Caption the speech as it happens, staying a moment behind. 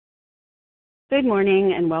Good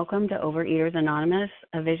morning and welcome to Overeaters Anonymous,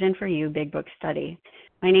 a Vision for You Big Book Study.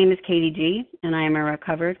 My name is Katie G. and I am a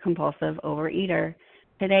recovered compulsive overeater.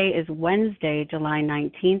 Today is Wednesday, July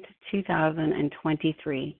 19th,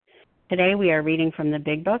 2023. Today we are reading from the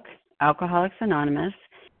Big Book, Alcoholics Anonymous.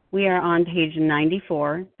 We are on page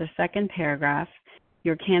 94, the second paragraph,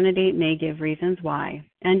 your candidate may give reasons why,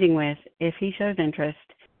 ending with, if he shows interest,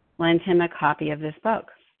 lend him a copy of this book.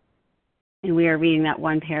 And we are reading that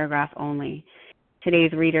one paragraph only.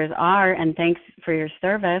 Today's readers are, and thanks for your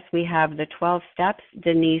service, we have the 12 Steps,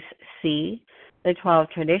 Denise C., the 12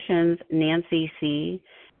 Traditions, Nancy C.,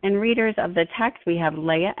 and readers of the text, we have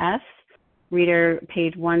Leah S., reader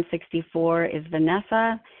page 164 is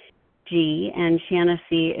Vanessa G., and Shanna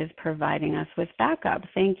C. is providing us with backup.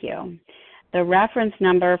 Thank you. The reference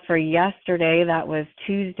number for yesterday, that was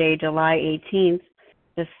Tuesday, July 18th,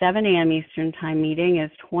 the 7 a.m. Eastern Time meeting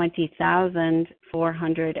is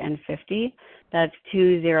 20,450. That's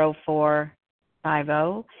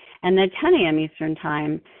 20450. And the 10 a.m. Eastern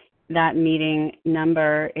Time, that meeting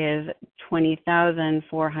number is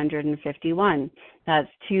 20,451. That's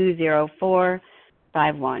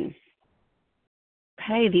 20451.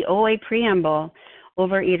 Okay, the OA Preamble.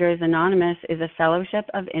 Overeaters Anonymous is a fellowship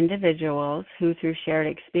of individuals who, through shared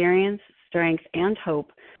experience, strength, and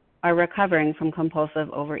hope, are recovering from compulsive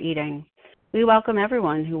overeating. We welcome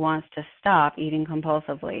everyone who wants to stop eating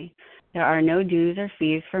compulsively. There are no dues or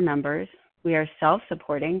fees for members. We are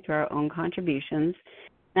self-supporting through our own contributions,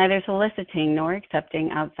 neither soliciting nor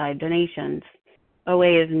accepting outside donations.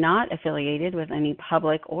 OA is not affiliated with any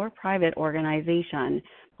public or private organization,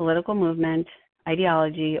 political movement,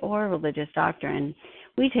 ideology, or religious doctrine.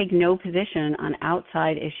 We take no position on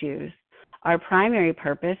outside issues. Our primary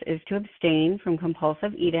purpose is to abstain from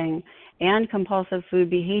compulsive eating and compulsive food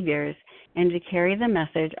behaviors and to carry the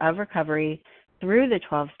message of recovery through the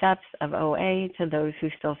 12 steps of OA to those who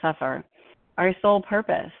still suffer. Our sole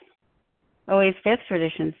purpose. OA's fifth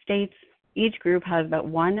tradition states each group has but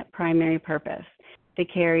one primary purpose, to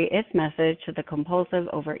carry its message to the compulsive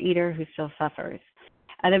overeater who still suffers.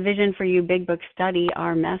 At a Vision for You Big Book Study,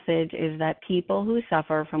 our message is that people who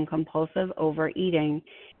suffer from compulsive overeating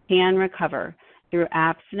can recover through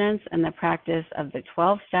abstinence and the practice of the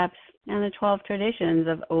 12 steps and the 12 traditions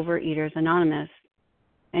of Overeaters Anonymous.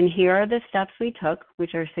 And here are the steps we took,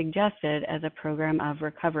 which are suggested as a program of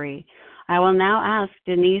recovery. I will now ask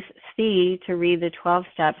Denise C. to read the 12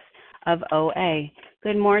 steps of OA.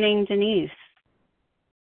 Good morning, Denise.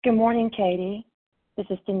 Good morning, Katie. This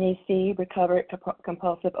is Denise C., recovered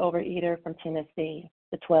compulsive overeater from Tennessee.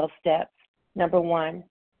 The 12 steps. Number 1,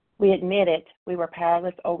 we admitted we were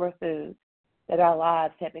powerless over food, that our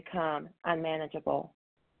lives had become unmanageable.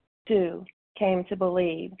 2, came to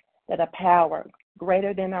believe that a power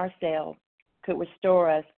greater than ourselves could restore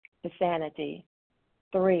us to sanity.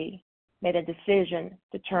 3, made a decision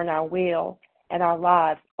to turn our will and our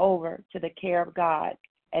lives over to the care of God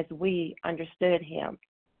as we understood Him.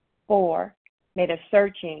 4, made a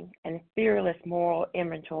searching and fearless moral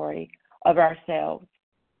inventory of ourselves.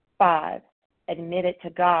 5, admitted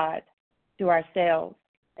to God, to ourselves,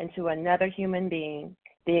 and to another human being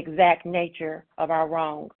the exact nature of our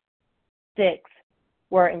wrongs. 6,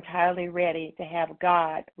 were entirely ready to have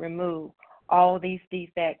God remove all these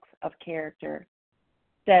defects of character.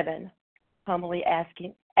 7, humbly asked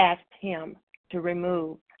Him to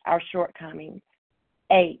remove our shortcomings.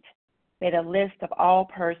 8, made a list of all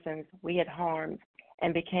persons we had harmed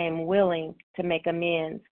and became willing to make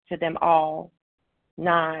amends to them all.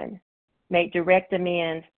 9, made direct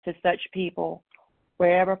amends to such people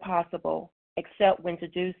wherever possible, except when to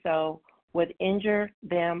do so would injure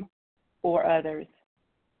them or others.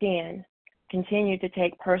 10, continued to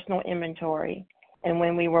take personal inventory, and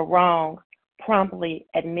when we were wrong, promptly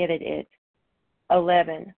admitted it.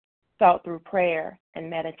 11, sought through prayer and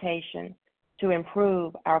meditation to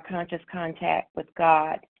improve our conscious contact with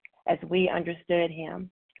God as we understood Him,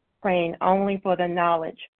 praying only for the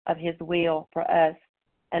knowledge of His will for us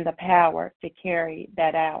and the power to carry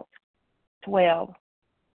that out. 12,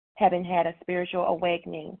 having had a spiritual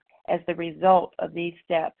awakening as the result of these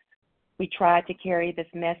steps, we tried to carry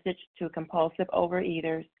this message to compulsive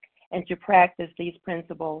overeaters and to practice these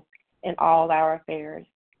principles in all our affairs.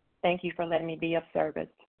 Thank you for letting me be of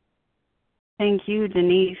service. Thank you,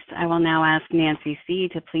 Denise. I will now ask Nancy C.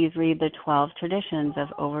 to please read the 12 traditions of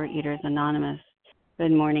Overeaters Anonymous.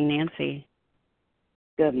 Good morning, Nancy.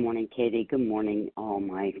 Good morning, Katie. Good morning, all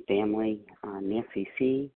my family. Nancy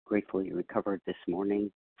C., gratefully recovered this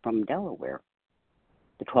morning from Delaware.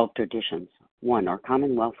 The 12 traditions. 1, our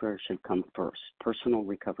common welfare should come first. Personal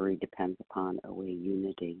recovery depends upon OA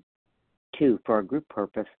unity. 2, for our group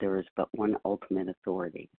purpose, there is but one ultimate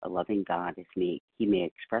authority. A loving God is me. He may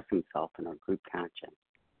express himself in our group conscience.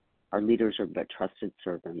 Our leaders are but trusted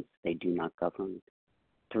servants. They do not govern.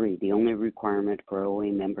 3, the only requirement for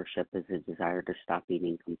OA membership is a desire to stop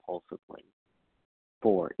eating compulsively.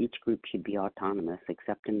 4, each group should be autonomous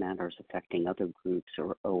except in matters affecting other groups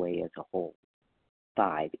or OA as a whole.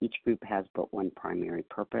 5, each group has but one primary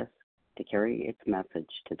purpose, to carry its message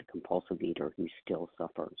to the compulsive eater who still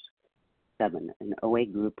suffers. 7, an OA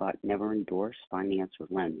group ought never endorse, finance, or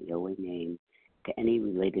lend the OA name to any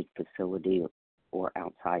related facility or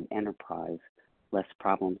outside enterprise, lest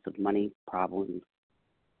problems of money, property,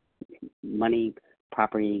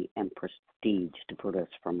 and prestige divert us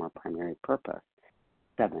from our primary purpose.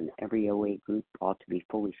 7, every OA group ought to be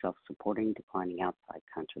fully self-supporting, declining outside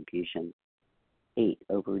contributions. 8,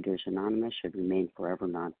 Overeaters Anonymous should remain forever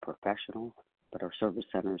non-professional, but our service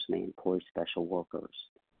centers may employ special workers.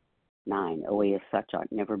 9, OA as such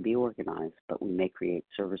ought never be organized, but we may create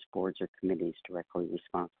service boards or committees directly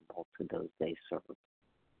responsible to those they serve.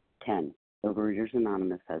 10, Overeaters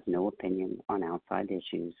Anonymous has no opinion on outside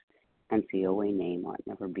issues, hence the OA name ought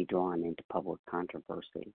never be drawn into public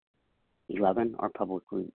controversy. 11, our public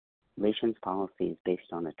relations policy is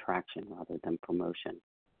based on attraction rather than promotion.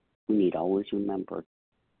 We need always remember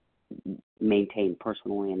maintain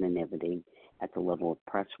personal anonymity at the level of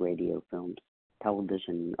press, radio, films,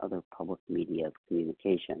 television, and other public media of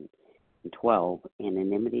communication. And 12,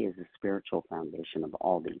 anonymity is the spiritual foundation of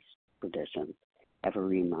all these traditions, ever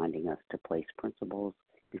reminding us to place principles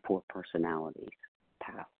before personalities.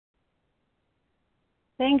 Pass.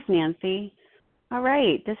 Thanks, Nancy. All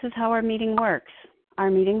right, this is how our meeting works. Our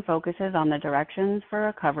meeting focuses on the directions for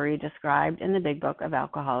recovery described in the Big Book of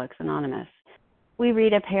Alcoholics Anonymous. We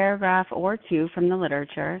read a paragraph or two from the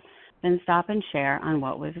literature, then stop and share on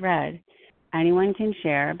what was read. Anyone can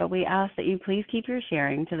share, but we ask that you please keep your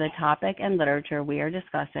sharing to the topic and literature we are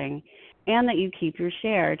discussing, and that you keep your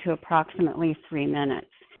share to approximately 3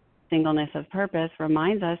 minutes. Singleness of purpose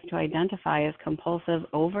reminds us to identify as compulsive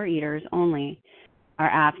overeaters only. Our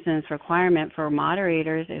abstinence requirement for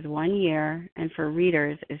moderators is 1 year, and for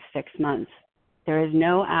readers is 6 months. There is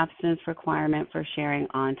no abstinence requirement for sharing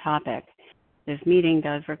on topic. This meeting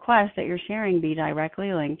does request that your sharing be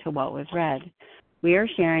directly linked to what was read. We are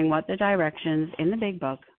sharing what the directions in the Big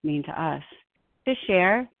Book mean to us. To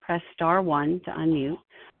share, press star 1 to unmute.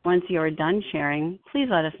 Once you are done sharing, please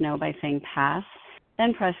let us know by saying pass,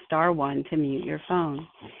 then press star 1 to mute your phone.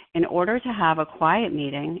 In order to have a quiet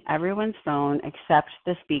meeting, everyone's phone except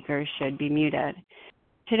the speaker should be muted.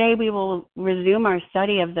 Today we will resume our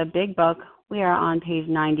study of the Big Book. We are on page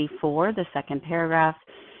 94, the second paragraph.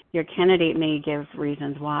 Your candidate may give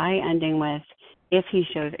reasons why, ending with, if he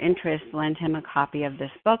shows interest, lend him a copy of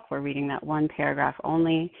this book. We're reading that one paragraph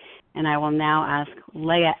only. And I will now ask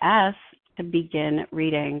Leah S. to begin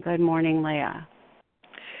reading. Good morning, Leah.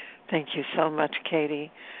 Thank you so much,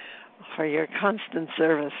 Katie, for your constant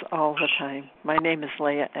service all the time. My name is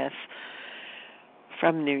Leah S.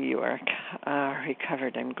 from New York,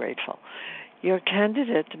 recovered and grateful. Your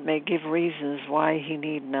candidate may give reasons why he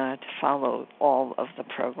need not follow all of the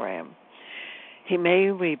program. He may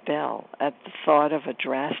rebel at the thought of a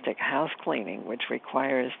drastic house cleaning, which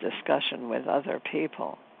requires discussion with other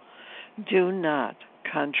people. Do not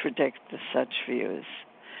contradict such views.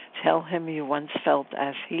 Tell him you once felt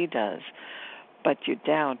as he does, but you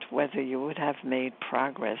doubt whether you would have made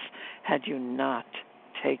progress had you not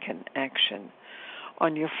taken action.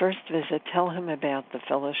 On your first visit, tell him about the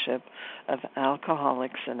Fellowship of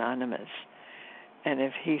Alcoholics Anonymous, and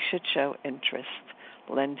if he should show interest,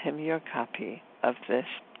 lend him your copy of this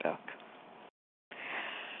book.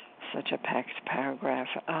 Such a packed paragraph.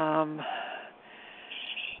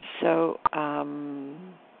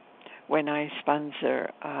 When I sponsor,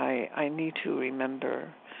 I need to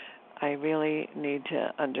remember, I really need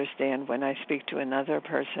to understand when I speak to another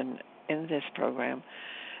person in this program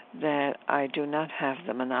that I do not have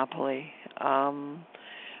the monopoly. I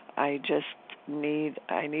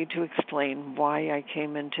need to explain why I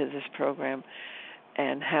came into this program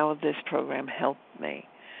and how this program helped me.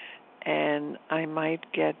 And I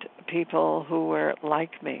might get people who were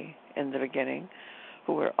like me in the beginning,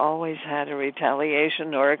 who were always had a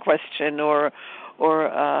retaliation or a question or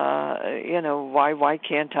why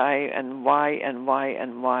can't I, and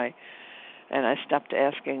why. And I stopped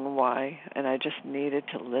asking why, and I just needed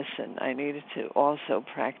to listen. I needed to also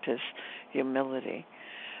practice humility.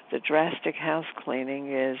 The drastic house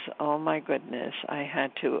cleaning is, oh my goodness, I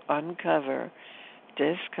had to uncover,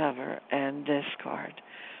 discover, and discard,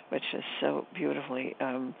 which is so beautifully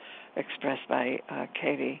expressed by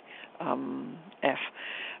Katie F.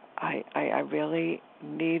 I really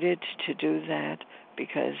needed to do that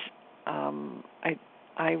because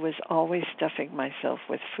I was always stuffing myself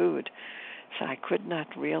with food, so I could not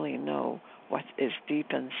really know what is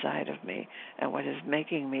deep inside of me and what is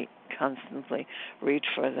making me constantly reach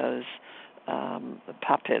for those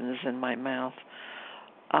pop-ins in my mouth.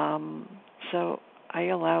 So I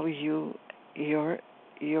allow you your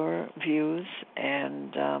views,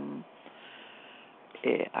 and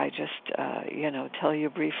I just tell you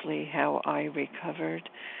briefly how I recovered,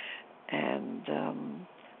 and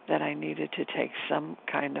that I needed to take some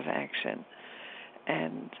kind of action.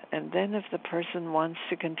 And then if the person wants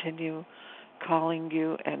to continue calling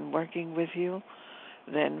you and working with you,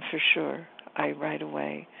 then for sure I right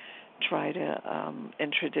away try to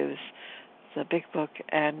introduce the Big Book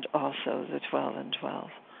and also the 12 and 12.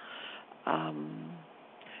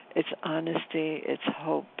 It's honesty, it's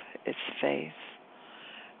hope, it's faith,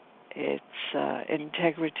 it's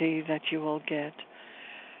integrity that you will get.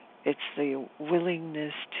 It's the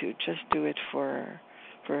willingness to just do it for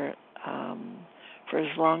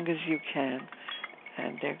as long as you can.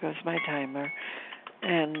 And there goes my timer.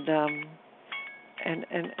 And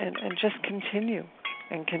just continue,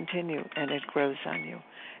 and it grows on you.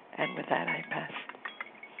 And with that, I pass.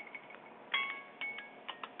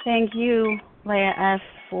 Thank you, Leah S.,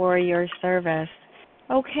 for your service.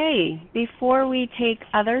 Okay, before we take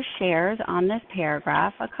other shares on this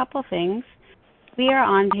paragraph, a couple things. We are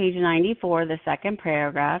on page 94, the second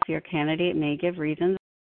paragraph. Your candidate may give reasons.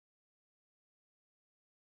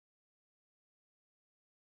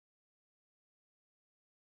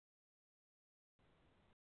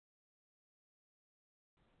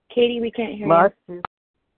 Katie, we can't hear Mark? you.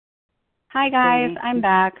 Hi, guys. I'm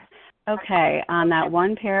back. Okay, on that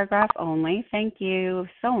one paragraph only. Thank you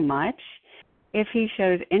so much. If he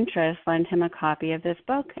shows interest, lend him a copy of this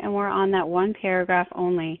book, and we're on that one paragraph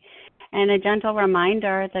only. And a gentle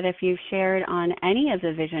reminder that if you've shared on any of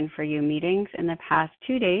the Vision for You meetings in the past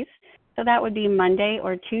 2 days, so that would be Monday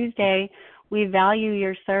or Tuesday, we value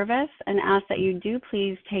your service and ask that you do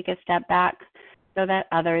please take a step back so that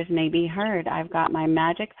others may be heard. I've got my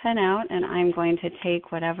magic pen out, and I'm going to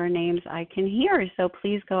take whatever names I can hear, so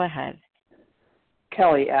please go ahead.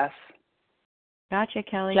 Kelly S. Gotcha,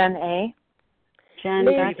 Kelly. Jen A. Jen,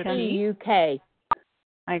 Liz gotcha. UK.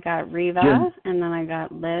 I got Riva, Jim. and then I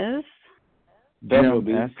got Liz. Jim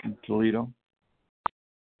S. in Toledo.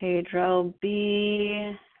 Pedro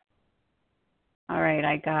B. All right,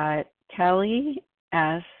 I got Kelly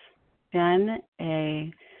S., Jen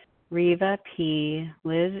A., Riva P.,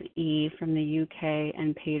 Liz E. from the UK,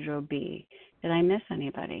 and Pedro B. Did I miss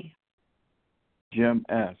anybody? Jim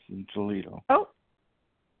S. in Toledo. Oh,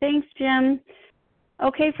 thanks, Jim.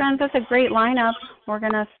 Okay, friends, that's a great lineup. We're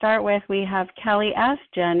going to start with, we have Kelly S.,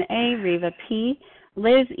 Jen A., Riva P.,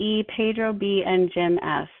 Liz E., Pedro B., and Jim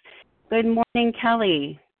S. Good morning,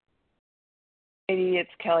 Kelly. Katie, it's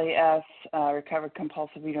Kelly S., recovered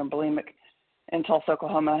compulsive eater and bulimic in Tulsa,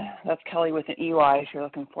 Oklahoma. That's Kelly with an EY if you're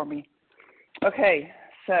looking for me. Okay,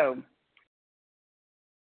 so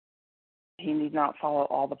he need not follow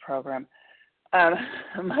all the program.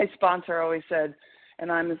 My sponsor always said,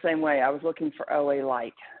 and I'm the same way, I was looking for OA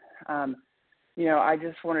light. I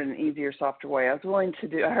just wanted an easier, softer way. I was willing to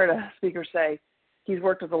do, I heard a speaker say he's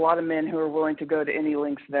worked with a lot of men who are willing to go to any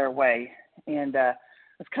lengths their way. And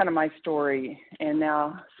that's kind of my story. And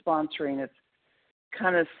now sponsoring, it's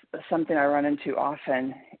kind of something I run into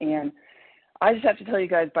often. And I just have to tell you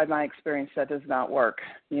guys by my experience that does not work.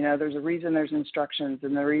 There's a reason there's instructions,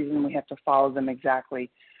 and the reason we have to follow them exactly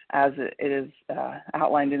as it is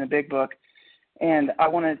outlined in the Big Book. And I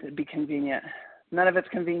want it to be convenient. None of it's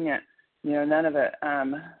convenient, none of it.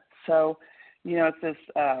 It's this,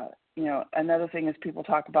 another thing is people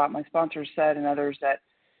talk about, my sponsors said and others that,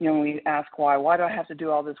 when we ask why do I have to do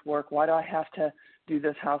all this work? Why do I have to do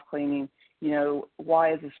this house cleaning?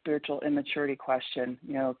 Why is a spiritual immaturity question?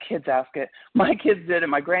 Kids ask it. My kids did it.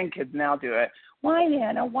 My grandkids now do it. Why,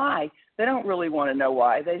 Nana? Why? They don't really want to know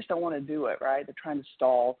why. They just don't want to do it, right? They're trying to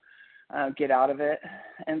stall, get out of it.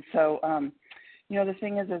 And so, the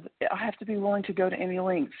thing is I have to be willing to go to any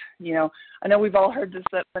lengths. I know we've all heard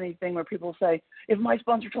that funny thing where people say, if my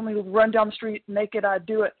sponsor told me to run down the street naked, I'd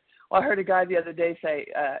do it. Well, I heard a guy the other day say,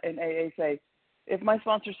 in AA say, if my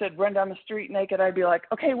sponsor said run down the street naked, I'd be like,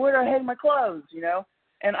 okay, where do I hang my clothes,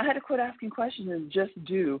 And I had to quit asking questions and just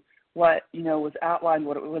do what, was outlined,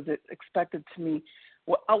 what it was expected to me.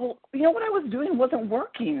 What I was doing wasn't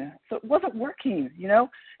working. So it wasn't working,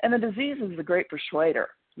 And the disease is the great persuader.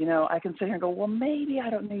 I can sit here and go, well, maybe I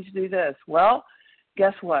don't need to do this. Well,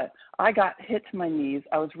 guess what? I got hit to my knees.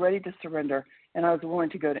 I was ready to surrender. and I was willing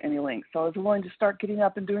to go to any length. So I was willing to start getting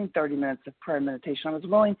up and doing 30 minutes of prayer and meditation. I was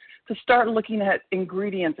willing to start looking at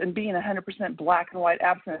ingredients and being 100% black and white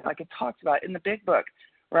abstinent, like it talks about in the big book,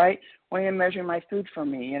 right? Weighing and measuring my food for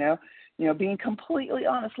me, being completely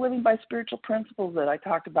honest, living by spiritual principles that I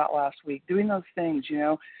talked about last week, doing those things,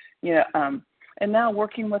 and now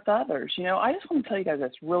working with others. I just want to tell you guys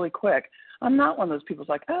this really quick. I'm not one of those people who's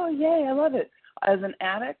like, oh, yay, I love it. As an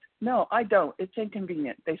addict, no, I don't. It's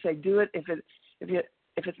inconvenient. They say do it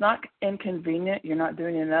if it's not inconvenient, you're not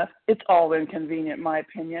doing enough. It's all inconvenient, in my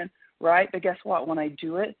opinion, right? But guess what? When I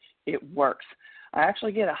do it, it works. I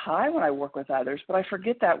actually get a high when I work with others, but I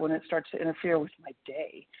forget that when it starts to interfere with my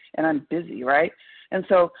day and I'm busy, right? And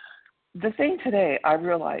so the thing today, I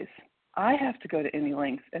realize I have to go to any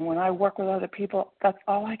length. And when I work with other people, that's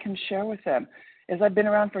all I can share with them. Is I've been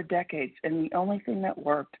around for decades, and the only thing that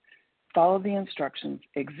worked, follow the instructions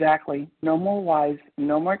exactly. No more whys,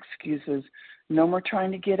 no more excuses, no more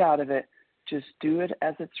trying to get out of it. Just do it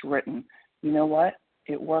as it's written. You know what?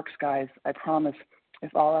 It works, guys. I promise.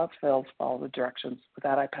 If all else fails, follow the directions. With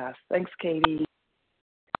that, I pass. Thanks, Katie.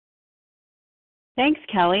 Thanks,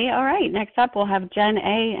 Kelly. All right, next up we'll have Jen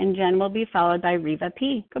A., and Jen will be followed by Reva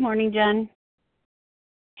P. Good morning, Jen.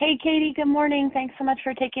 Hey, Katie. Good morning. Thanks so much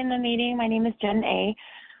for taking the meeting. My name is Jen A.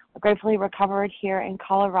 Gratefully recovered here in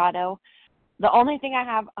Colorado. The only thing I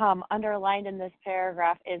have underlined in this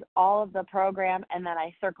paragraph is all of the program, and then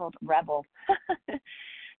I circled rebel.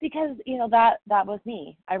 Because, that was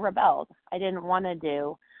me. I rebelled. I didn't want to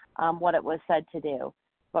do what it was said to do.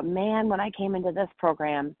 But, man, when I came into this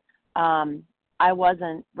program, I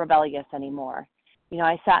wasn't rebellious anymore.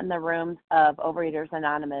 I sat in the rooms of Overeaters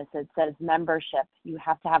Anonymous. It says membership. You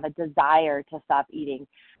have to have a desire to stop eating.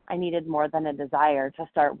 I needed more than a desire to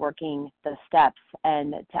start working the steps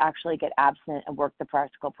and to actually get abstinent and work the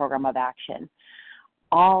practical program of action.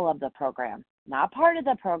 All of the program, not part of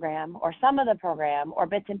the program or some of the program or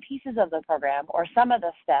bits and pieces of the program or some of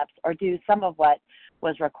the steps or do some of what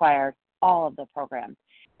was required, all of the program.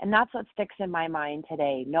 And that's what sticks in my mind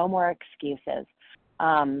today. No more excuses.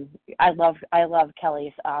 I love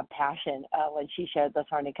Kelly's passion when she shared this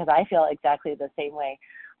morning because I feel exactly the same way.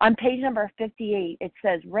 On page number 58, it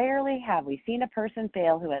says, rarely have we seen a person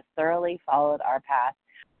fail who has thoroughly followed our path.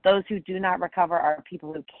 Those who do not recover are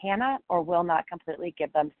people who cannot or will not completely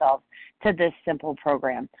give themselves to this simple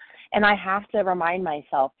program. And I have to remind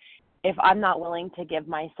myself, if I'm not willing to give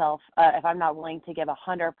myself, if I'm not willing to give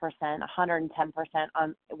 100%, 110%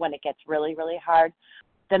 on when it gets really, really hard,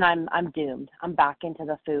 then I'm doomed. I'm back into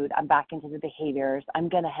the food. I'm back into the behaviors. I'm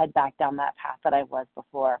going to head back down that path that I was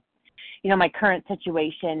before. My current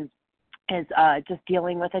situation is just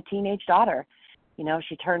dealing with a teenage daughter.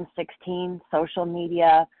 She turns 16, social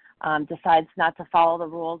media, decides not to follow the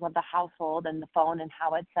rules of the household and the phone and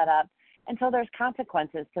how it's set up. And so there's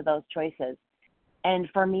consequences to those choices. And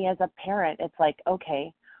for me as a parent, it's like,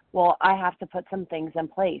 okay, well, I have to put some things in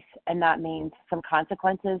place. And that means some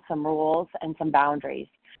consequences, some rules, and some boundaries.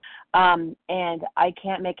 And I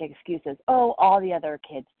can't make excuses. Oh, all the other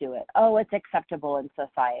kids do it. Oh, it's acceptable in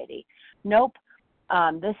society. Nope.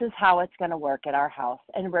 This is how it's going to work at our house.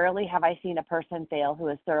 And rarely have I seen a person fail who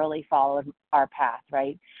has thoroughly followed our path,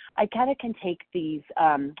 right? I kind of can take these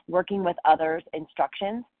working with others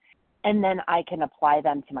instructions, and then I can apply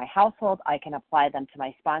them to my household. I can apply them to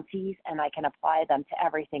my sponsees, and I can apply them to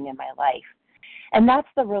everything in my life. And that's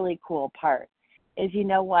the really cool part is, you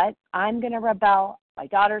know what? I'm going to rebel. My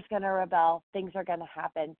daughter's going to rebel. Things are going to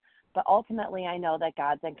happen. But ultimately, I know that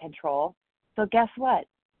God's in control. So guess what?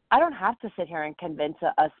 I don't have to sit here and convince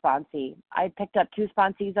a sponsee. I picked up 2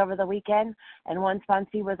 sponsees over the weekend, and one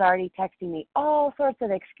sponsee was already texting me all sorts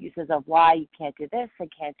of excuses of why you can't do this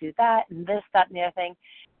and can't do that and this, that, and the other thing.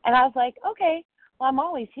 And I was like, okay, well, I'm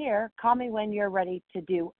always here. Call me when you're ready to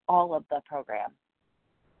do all of the program.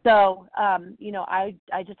 So,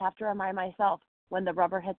 I just have to remind myself when the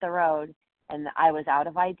rubber hit the road and I was out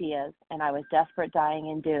of ideas and I was desperate, dying,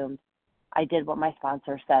 and doomed, I did what my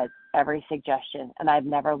sponsor said, every suggestion, and I've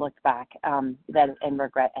never looked back and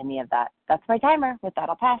regret any of that. That's my timer. With that,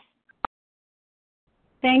 I'll pass.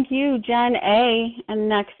 Thank you, Jen A. And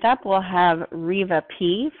next up, we'll have Reva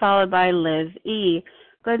P., followed by Liz E.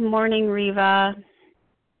 Good morning, Reva.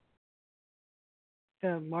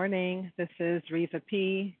 Good morning. This is Reva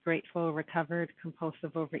P., grateful, recovered,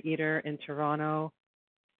 compulsive overeater in Toronto.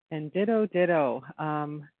 And ditto.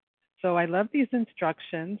 So I love these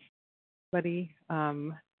instructions. Somebody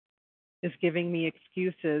is giving me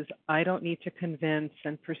excuses. I don't need to convince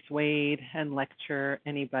and persuade and lecture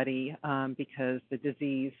anybody because the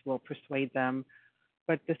disease will persuade them.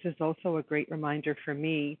 But this is also a great reminder for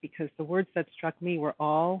me because the words that struck me were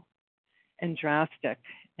all and drastic.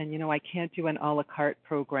 And, I can't do an a la carte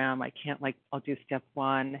program. I can't I'll do step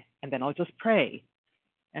 1 and then I'll just pray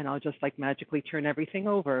and I'll just magically turn everything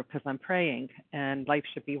over because I'm praying and life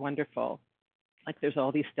should be wonderful. There's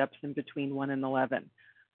all these steps in between 1 and 11.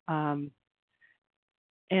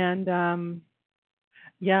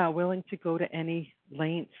 Willing to go to any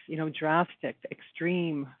lengths, drastic,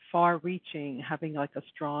 extreme, far-reaching, having a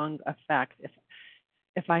strong effect.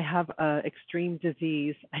 If I have an extreme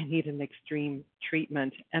disease, I need an extreme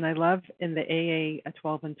treatment. And I love in the AA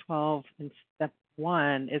 12 and 12 in step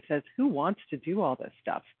 1, it says, who wants to do all this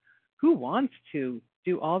stuff? Who wants to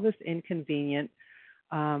do all this inconvenient,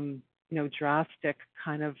 drastic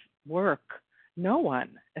kind of work? No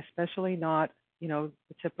one, especially not, the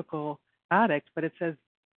typical addict, but it says,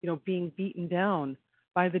 being beaten down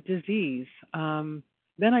by the disease,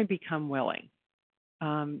 then I become willing.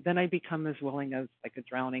 Then I become as willing as a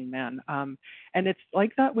drowning man. And it's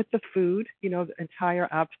like that with the food, the entire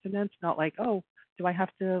abstinence, not oh, do I have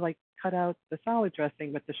to cut out the salad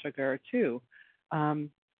dressing with the sugar too?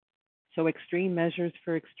 So extreme measures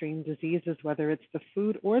for extreme diseases, whether it's the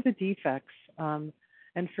food or the defects.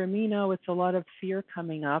 And for me now, it's a lot of fear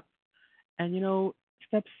coming up. And,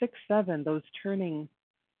 step 6, 7, those turning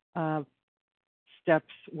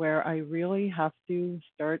steps where I really have to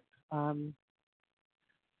start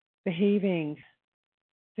behaving,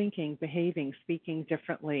 thinking, behaving, speaking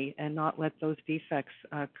differently, and not let those defects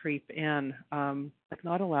creep in,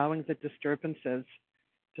 not allowing the disturbances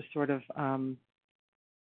to sort of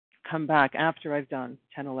come back after I've done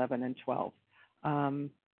 10, 11, and 12.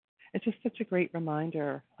 It's just such a great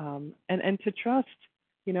reminder, and to trust,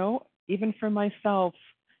 even for myself,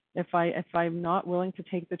 if I'm not willing to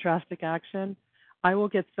take the drastic action, I will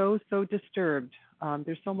get so disturbed.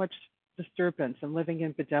 There's so much disturbance and living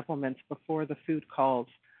in bedevilments before the food calls,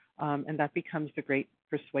 and that becomes the great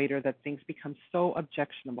persuader that things become so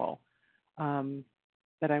objectionable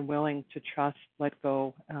that I'm willing to trust, let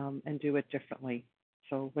go, and do it differently.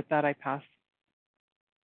 So with that, I pass.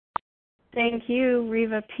 Thank you,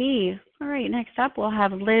 Reva P. All right, next up we'll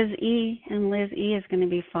have Liz E., and Liz E. is going to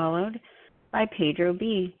be followed by Pedro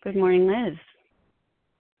B. Good morning, Liz.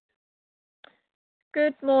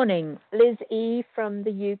 Good morning. Liz E. from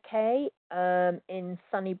the UK in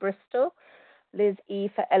sunny Bristol. Liz E.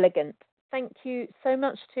 for Elegant. Thank you so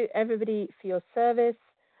much to everybody for your service.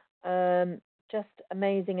 Just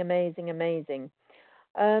amazing, amazing, amazing.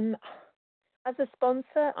 As a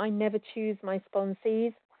sponsor, I never choose my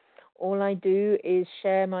sponsees. All I do is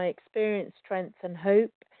share my experience, strength, and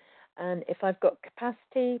hope. And if I've got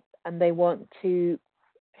capacity and they want to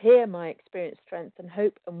hear my experience, strength, and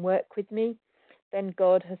hope and work with me, then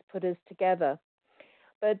God has put us together.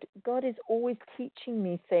 But God is always teaching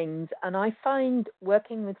me things. And I find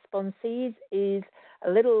working with sponsees is a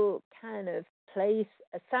little kind of place,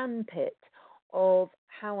 a sandpit of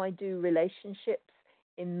how I do relationships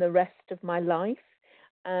in the rest of my life.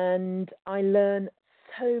 And I learn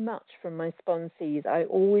so much from my sponsees. I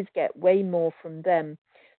always get way more from them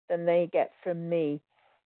than they get from me.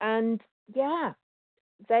 And yeah,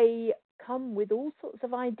 they come with all sorts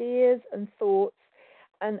of ideas and thoughts.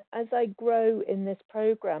 And as I grow in this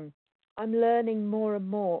program, I'm learning more and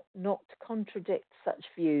more not to contradict such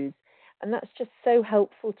views. And that's just so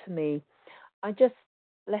helpful to me. I just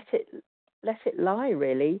let it lie,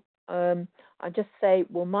 really. I just say,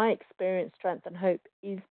 well, my experience, strength, and hope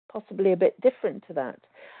is possibly a bit different to that.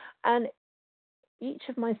 And each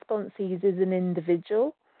of my sponsees is an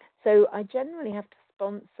individual. So I generally have to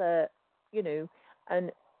sponsor,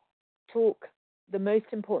 and talk. The most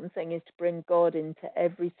important thing is to bring God into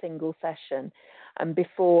every single session. And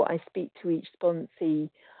before I speak to each sponsee,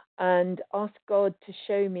 and ask God to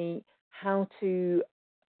show me how to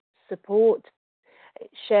support,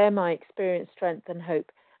 share my experience, strength, and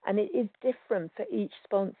hope. And it is different for each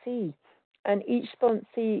sponsee. And each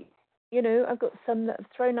sponsee, I've got some that have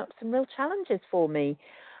thrown up some real challenges for me,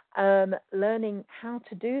 learning how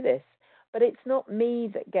to do this. But it's not me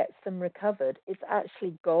that gets them recovered. It's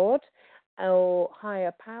actually God or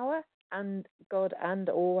higher power, and God and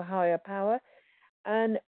or higher power.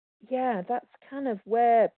 And yeah, that's kind of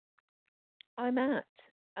where I'm at.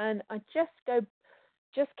 And I just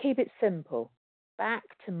keep it simple. Back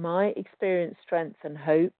to my experience, strength, and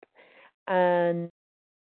hope, and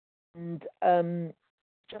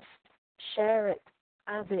just share it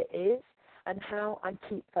as it is and how I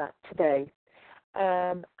keep that today.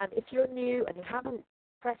 And if you're new and you haven't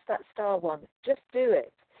pressed that star one, just do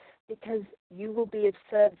it, because you will be of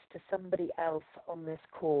service to somebody else on this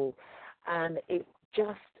call, and it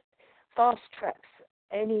just fast tracks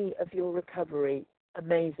any of your recovery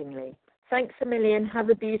amazingly. Thanks a million. Have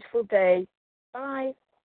a beautiful day. Bye.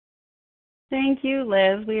 Thank you,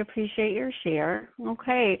 Liz. We appreciate your share.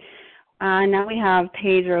 Okay. Now we have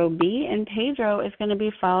Pedro B, and Pedro is going to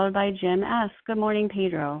be followed by Jim S. Good morning,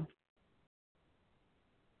 Pedro.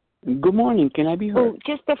 Good morning. Can I be heard? Oh,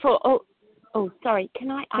 just before. Sorry.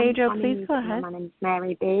 Can I? Pedro, please go ahead. My name's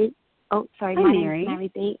Mary B. Oh, sorry. Hi, My Mary. name's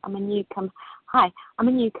Mary B. I'm a newcomer. Hi, I'm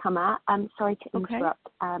a newcomer. I'm sorry to interrupt.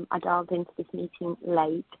 I dialed into this meeting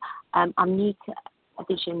late. I'm new to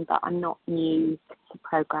Vision, but I'm not new to the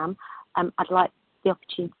program. I'd like the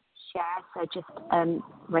opportunity to share, so just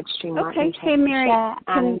registering my interest hey, Mary, to share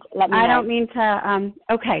and let me know. I don't mean to,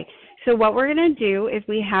 okay. So what we're going to do is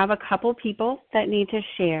we have a couple people that need to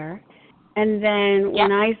share, and then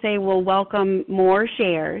when I say we'll welcome more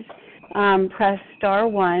shares, press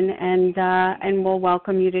 *1 and we'll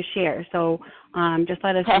welcome you to share. So just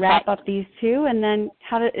let us wrap up these two, and then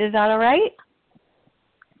is that all right?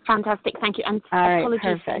 Fantastic, thank you. And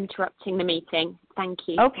apologies for interrupting the meeting. Thank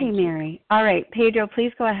you. Okay, Mary. All right, Pedro,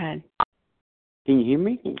 please go ahead. Can you hear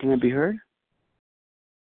me? Can I be heard?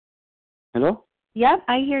 Hello? Yep,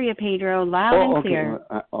 I hear you, Pedro, loud and clear.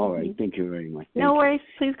 All right, thank you very much. No worries.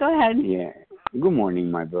 Please go ahead. Yeah. Good morning,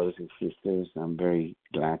 my brothers and sisters. I'm very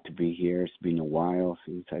glad to be here. It's been a while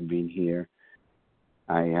since I've been here.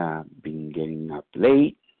 I been getting up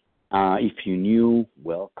late. If you're new,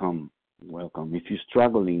 welcome. If you're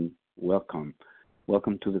struggling, welcome.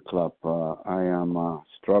 Welcome to the club. I am a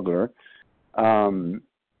struggler.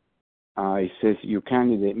 It says your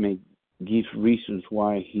candidate may give reasons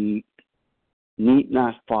why he need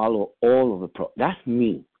not follow all of the That's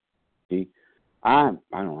me. See, I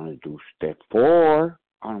don't want to do step 4.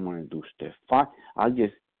 I don't want to do step 5. I'll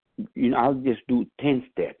just do 10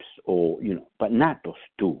 steps, or but not those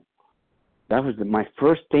 2. That was my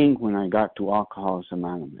first thing when I got to Alcoholics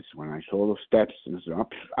Anonymous. When I saw those steps, and I said,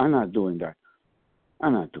 I'm not doing that.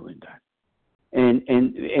 I'm not doing that.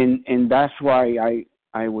 And that's why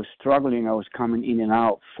I was struggling. I was coming in and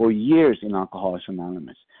out for years in Alcoholics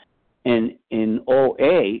Anonymous. And in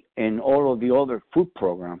OA and all of the other food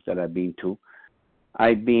programs that I've been to,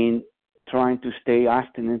 I've been trying to stay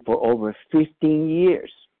abstinent for over 15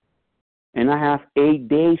 years. And I have 8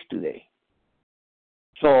 days today.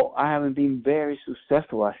 So I haven't been very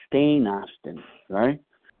successful at staying abstinent, right?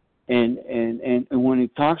 And when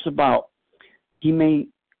it talks about he may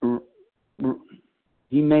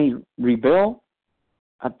rebel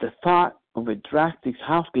at the thought of a drastic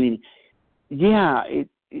house cleaning. Yeah,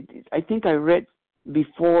 I think I read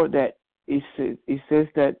before that it says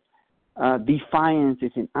that defiance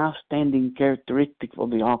is an outstanding characteristic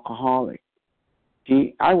of the alcoholic.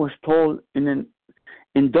 See, I was told in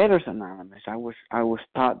Debtors Anonymous, I was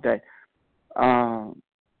taught that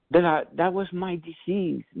that was my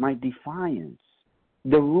disease, my defiance.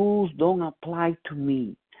 The rules don't apply to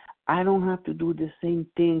me. I don't have to do the same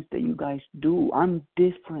things that you guys do. I'm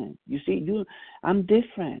different. You see, I'm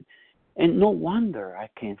different. And no wonder I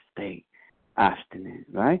can't stay abstinent,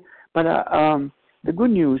 right? But the good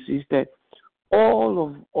news is that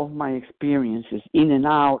all of my experiences, in and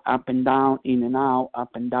out, up and down, in and out,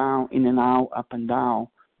 up and down, in and out, up and down,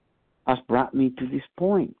 has brought me to this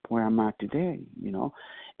point where I'm at today,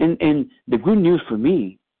 And the good news for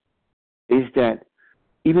me is that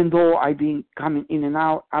even though I've been coming in and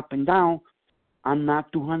out, up and down, I'm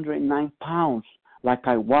not 209 pounds like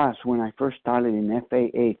I was when I first started in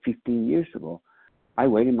FAA 15 years ago. I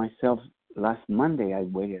weighed myself last Monday. I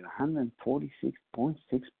weighed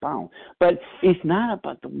 146.6 pounds. But it's not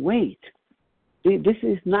about the weight. This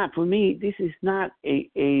is not, for me, this is not a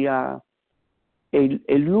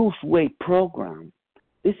lose weight program.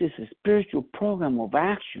 This is a spiritual program of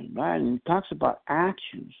action, right? And it talks about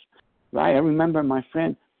actions, right? I remember my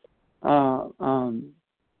friend Harlem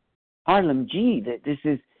G, that this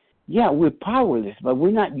is, we're powerless, but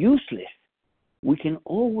we're not useless. We can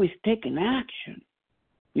always take an action,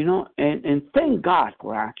 and thank God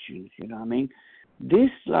for actions, I mean?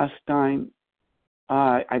 This last time,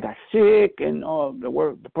 I got sick, and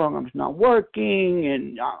the program's not working,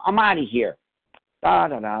 and I'm out of here.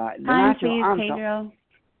 Time, please, Pedro.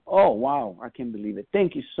 Oh, wow. I can't believe it.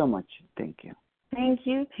 Thank you so much. Thank you. Thank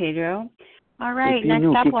you, Pedro. All right, next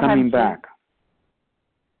up we'll have Jim. Back.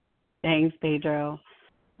 Thanks, Pedro.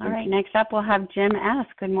 All right, next up we'll have Jim S.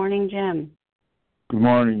 Good morning, Jim. Good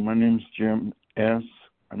morning. My name's Jim S.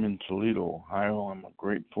 I'm in Toledo, Ohio. I'm a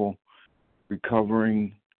grateful,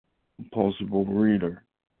 recovering, compulsive overeater.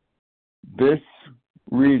 This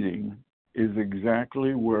reading is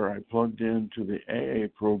exactly where I plugged into the AA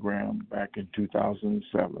program back in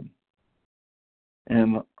 2007.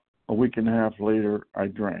 And a week and a half later, I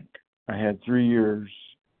drank. I had 3 years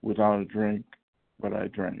without a drink, but I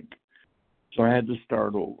drank. So I had to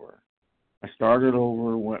start over. I started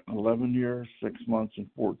over, went 11 years, 6 months, and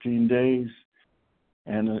 14 days,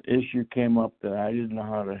 and an issue came up that I didn't know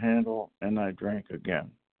how to handle, and I drank again.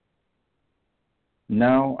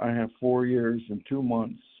 Now I have 4 years and 2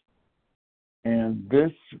 months, and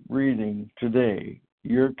this reading today,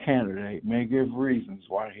 your candidate may give reasons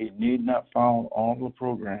why he need not follow all the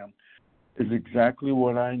program, is exactly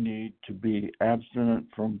what I need to be abstinent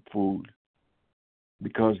from food,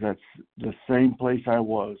 because that's the same place I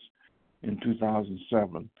was in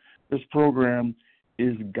 2007. This program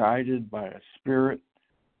is guided by a spirit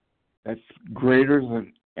that's greater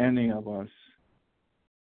than any of us.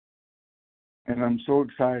 And I'm so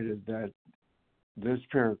excited that this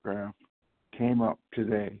paragraph came up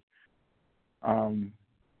today.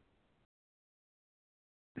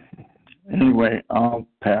 Anyway, I'll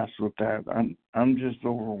pass with that. I'm just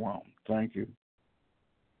overwhelmed. Thank you.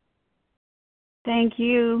 Thank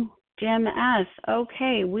you, Jim S.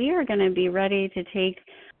 Okay, we are going to be ready to take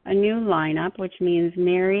a new lineup, which means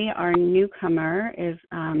Mary, our newcomer, is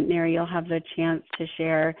Mary, you'll have the chance to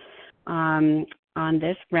share on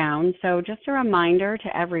this round. So just a reminder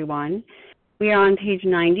to everyone, we are on page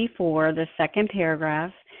 94, the second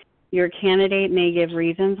paragraph. Your candidate may give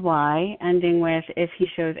reasons why, ending with, if he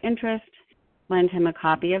shows interest, lend him a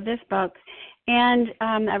copy of this book. And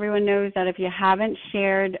everyone knows that if you haven't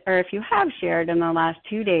shared, or if you have shared in the last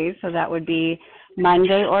 2 days, so that would be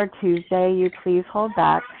Monday or Tuesday, you please hold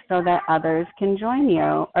back so that others can join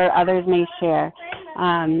you, or others may share.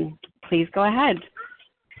 Please go ahead.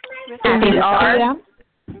 Christina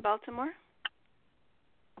in Baltimore.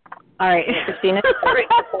 All right. Christina.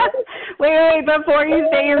 wait, before you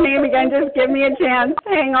say your name again, just give me a chance.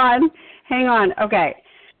 Hang on. Okay.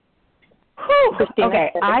 Whew.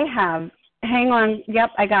 Okay, hang on. Yep,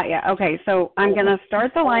 I got you. Okay, so I'm going to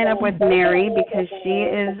start the lineup with Mary because she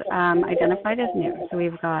is identified as new. So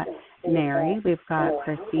we've got Mary, we've got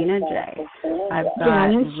Christina J. I've got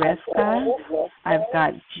Rivka, I've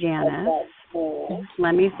got Janice.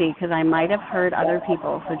 Let me see, because I might have heard other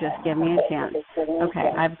people, so just give me a chance.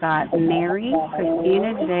 Okay, I've got Mary,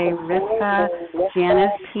 Christina J, Rivka,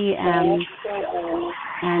 Janice PM,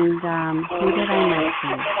 and who did I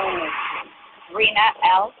mention? Rena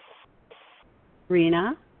L.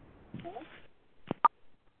 Rena?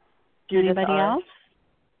 Anybody else?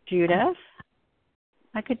 Judith?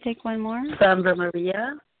 I could take one more. Sandra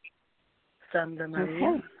Maria.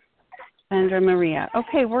 Okay. Sandra Maria.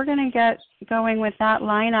 Okay, we're going to get going with that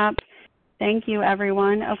lineup. Thank you,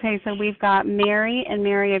 everyone. Okay, so we've got Mary. And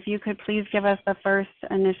Mary, if you could please give us the first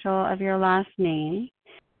initial of your last name.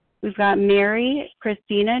 We've got Mary,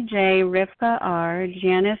 Christina J, Rivka R,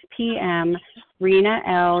 Janice PM, Rena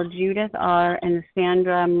L, Judith R, and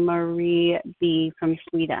Sandra Marie B from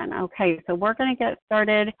Sweden. Okay, so we're going to get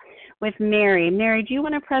started with Mary. Mary, do you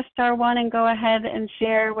want to press star 1 and go ahead and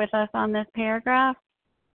share with us on this paragraph?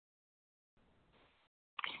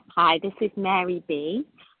 Hi, this is Mary B,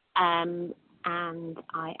 and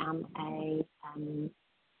I am a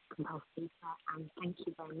compulsive eater, and thank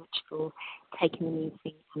you very much for taking the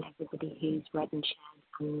meeting and everybody who's read and shared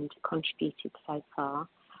and contributed so far.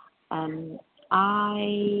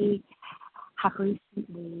 I have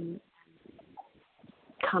recently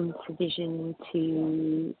come to Vision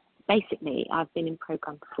to, basically, I've been in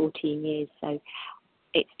program for 14 years, so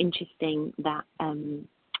it's interesting that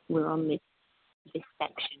we're on this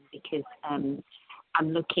section because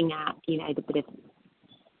I'm looking at, the bit of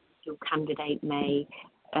your candidate may,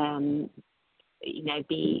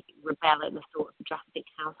 be rebel at the thought of drastic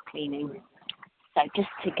house cleaning. So just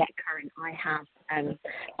to get current, I have, like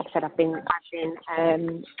I said, I've been in programs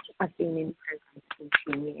for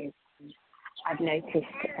 14 years. And I've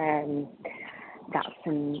noticed that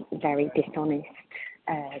some very dishonest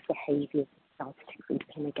behaviours started to creep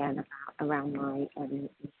in again around my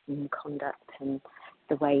conduct and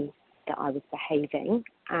the way that I was behaving,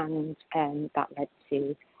 and that led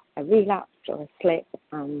to a relapse or a slip,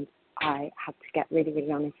 and I had to get really,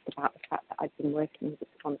 really honest about the fact that I'd been working with a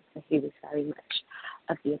sponsor who was very much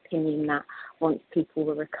of the opinion that once people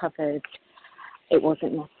were recovered, it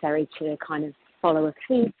wasn't necessary to kind of follow a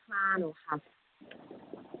food plan or have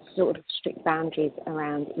sort of strict boundaries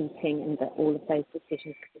around eating, and that all of those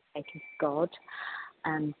decisions could be taken to God.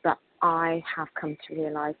 But I have come to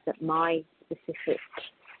realise that my specific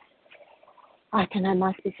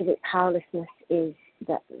powerlessness is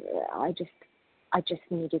that I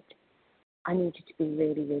needed to be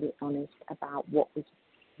really, really honest about what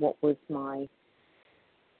was my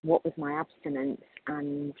abstinence,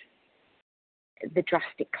 and the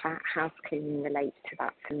drastic house cleaning relates to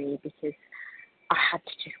that for me, because I had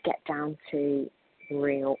to just get down to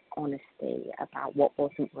real honesty about what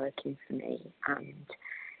wasn't working for me. And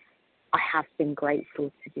I have been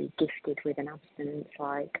grateful to be gifted with an abstinence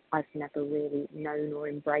like I've never really known or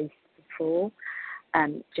embraced before.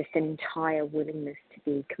 Just an entire willingness to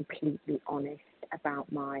be completely honest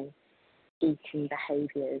about my eating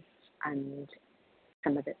behaviours and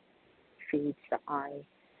some of the foods that I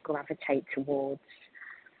gravitate towards.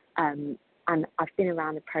 And I've been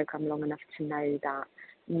around the program long enough to know that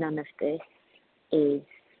none of this is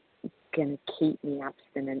going to keep me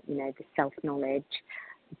abstinent, you know, the self-knowledge,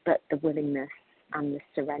 but the willingness and the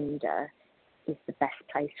surrender is the best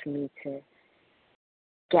place for me to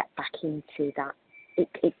get back into that.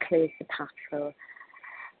 It clears the path for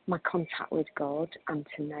my contact with God, and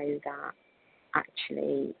to know that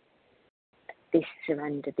actually this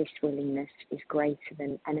surrender, this willingness is greater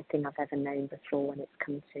than anything I've ever known before when it's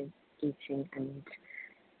come to eating and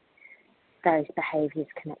various behaviours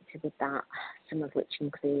connected with that, some of which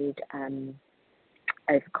include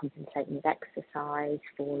overcompensating with exercise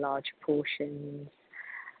for large portions,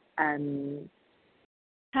 Time,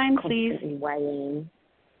 constantly please. weighing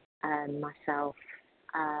myself.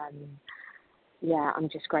 Yeah, I'm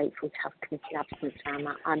just grateful to have a committed abstinence around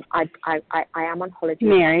that. I am on holiday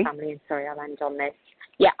with Mary. my family, and sorry, I'll end on this.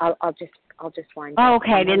 Yeah, I'll just wind Oh, up.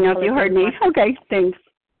 okay. I didn't know if you heard me. Okay, thanks.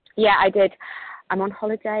 Yeah, I did. I'm on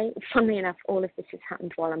holiday. Funnily enough, all of this has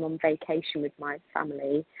happened while I'm on vacation with my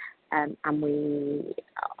family, and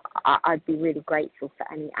I'd be really grateful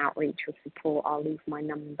for any outreach or support. I'll leave my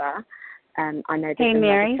number. I know Hey,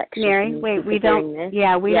 Mary, wait, we don't,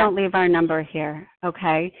 we don't leave our number here,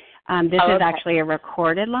 okay? This is actually a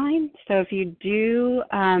recorded line, so if you do,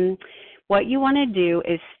 what you want to do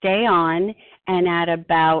is stay on, and at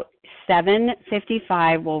about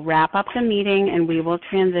 7:55, we'll wrap up the meeting, and we will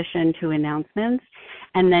transition to announcements,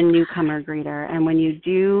 and then newcomer greeter. And when you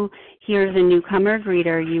do hear the newcomer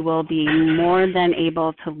greeter, you will be more than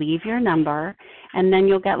able to leave your number, and then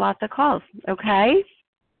you'll get lots of calls, okay?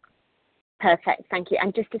 Perfect, thank you.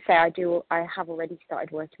 And just to say, I have already started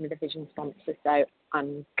working with a vision sponsor, so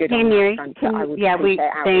I'm good hey, on Mary, that front. But I would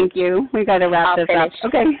thank you. We got to wrap this finish. up.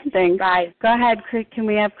 Okay, thanks. Bye. Go ahead. Can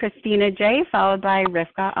we have Christina J. followed by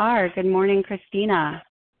Rivka R. Good morning, Christina.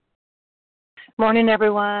 Morning,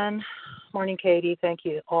 everyone. Morning, Katie. Thank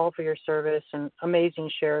you all for your service and amazing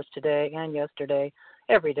shares today and yesterday,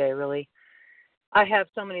 every day, really. I have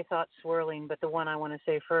so many thoughts swirling, but the one I want to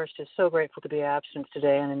say first is so grateful to be abstinent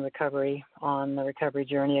today and in recovery, on the recovery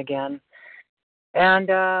journey again. And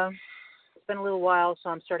it's been a little while, so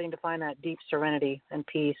I'm starting to find that deep serenity and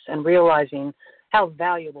peace and realizing how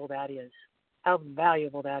valuable that is, how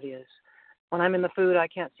valuable that is. When I'm in the food, I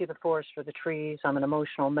can't see the forest for the trees. I'm an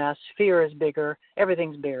emotional mess. Fear is bigger.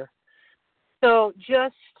 Everything's bigger. So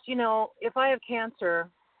just, you know, if I have cancer,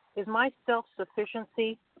 is my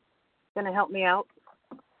self-sufficiency going to help me out?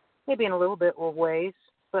 Maybe in a little bit of ways,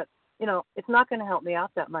 but, you know, it's not going to help me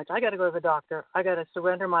out that much. I got to go to the doctor. I got to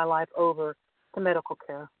surrender my life over to medical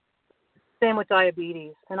care. Same with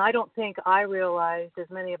diabetes. And I don't think I realized, as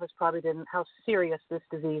many of us probably didn't, how serious this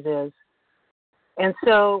disease is. And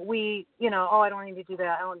so we, you know, I don't need to do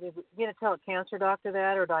that. I don't need to, you know, tell a cancer doctor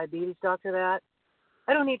that or diabetes doctor that.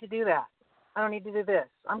 I don't need to do that. I don't need to do this.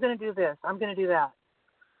 I'm going to do this. I'm going to do that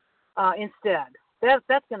instead.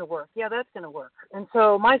 That's going to work. Yeah, that's going to work. And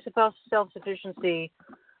so my self-sufficiency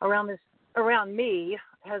around me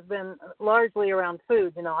has been largely around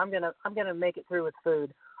food. You know, I'm going to make it through with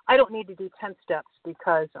food. I don't need to do 10 steps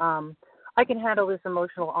because I can handle this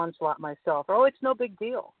emotional onslaught myself. Or, it's no big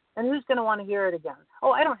deal. And who's going to want to hear it again?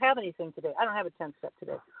 I don't have anything today. I don't have a 10-step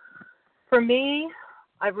today. For me,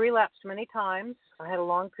 I've relapsed many times. I had a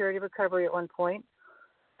long period of recovery at one point.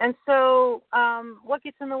 And so what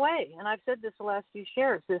gets in the way? And I've said this the last few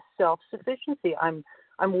shares, this self-sufficiency. I'm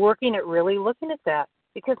working at really looking at that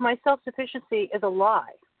because my self-sufficiency is a lie.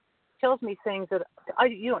 It tells me things that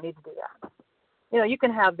you don't need to do that. You know, you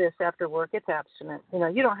can have this after work. It's abstinent. You know,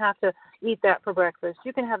 you don't have to eat that for breakfast.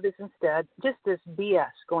 You can have this instead. Just this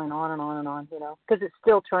BS going on and on and on, you know, because it's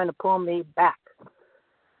still trying to pull me back.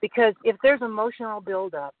 Because if there's emotional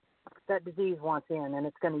buildup, that disease wants in, and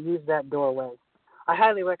it's going to use that doorway. I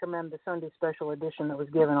highly recommend the Sunday special edition that was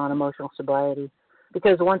given on emotional sobriety,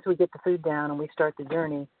 because once we get the food down and we start the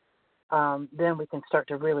journey, then we can start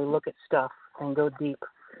to really look at stuff and go deep.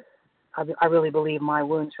 I really believe my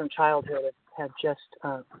wounds from childhood have just,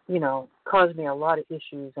 caused me a lot of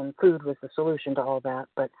issues, and food was the solution to all that.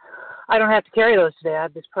 But I don't have to carry those today. I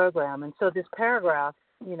have this program. And so this paragraph,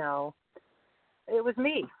 you know, it was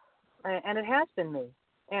me, and it has been me.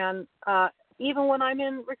 And even when I'm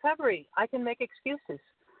in recovery, I can make excuses.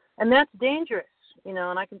 And that's dangerous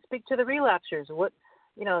and I can speak to the relapsers. What,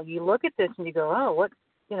 you look at this and you go, oh, what,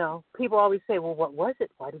 people always say, well, what was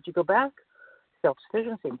it? Why did you go back?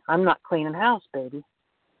 Self-sufficiency. I'm not cleaning house, baby.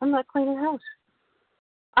 I'm not cleaning house.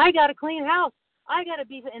 I got to clean house. I got to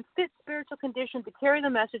be in fit spiritual condition to carry the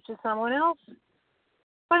message to someone else. If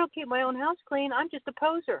I don't keep my own house clean, I'm just a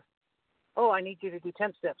poser. Oh, I need you to do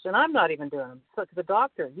 10 steps, and I'm not even doing them. So to the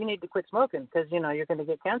doctor, you need to quit smoking because, you're going to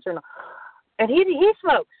get cancer. And he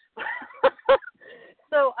smokes.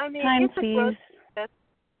 So, it's a growth process.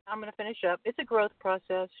 I'm going to finish up. It's a growth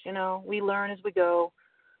process. We learn as we go.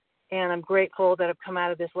 And I'm grateful that I've come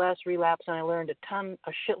out of this last relapse and I learned a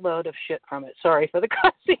shitload of shit from it. Sorry for the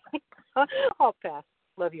cussing. I'll pass.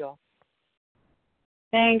 Love you all.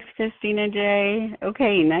 Thanks, Christina J.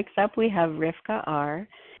 Okay, next up we have Rivka R.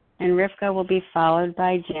 And Rivka will be followed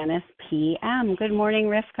by Janice P.M. Good morning,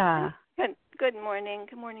 Rivka. Good morning.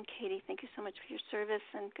 Good morning, Katie. Thank you so much for your service.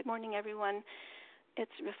 And good morning, everyone.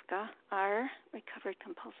 It's Rivka R., recovered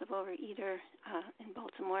compulsive overeater in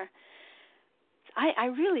Baltimore. I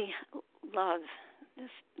really love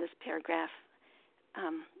this paragraph.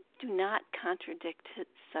 Do not contradict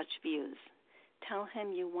such views. Tell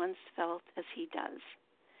him you once felt as he does,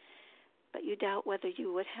 but you doubt whether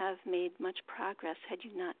you would have made much progress had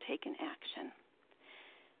you not taken action.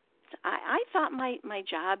 So I thought my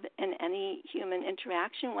job in any human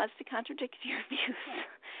interaction was to contradict your views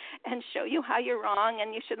and show you how you're wrong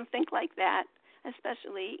and you shouldn't think like that,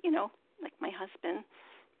 especially, like my husband.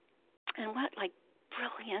 And what,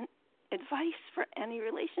 brilliant advice for any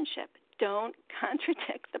relationship. Don't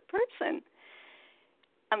contradict the person.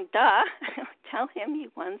 Tell him you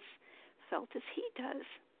once felt as he does.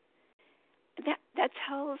 That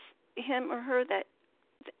tells him or her that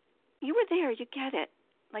you were there, you get it.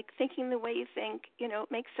 Thinking the way you think,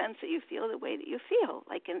 it makes sense that you feel the way that you feel.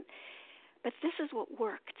 But this is what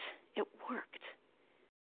worked. It worked.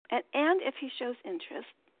 And if he shows interest,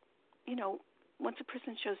 once a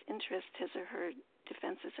person shows interest, his or her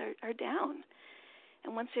defenses are down.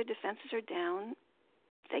 And once their defenses are down,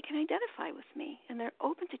 they can identify with me, and they're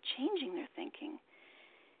open to changing their thinking.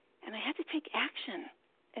 And I had to take action.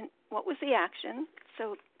 And what was the action?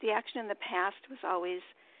 So the action in the past was always,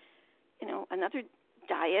 another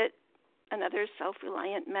diet, another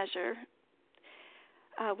self-reliant measure,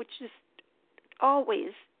 which is always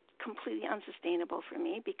completely unsustainable for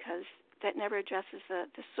me because that never addresses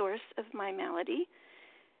the source of my malady.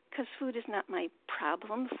 Because food is not my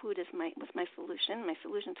problem. Food was my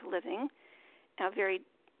solution to living. A very,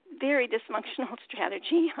 very dysfunctional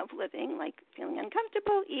strategy of living, like feeling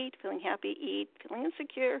uncomfortable, eat, feeling happy, eat, feeling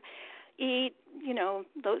insecure, eat.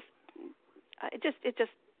 Those. It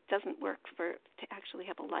just doesn't work to actually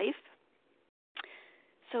have a life.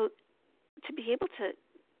 So to be able to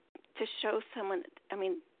show someone,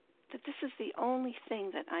 that this is the only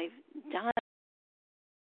thing that I've done.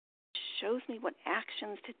 Shows me what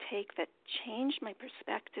actions to take that change my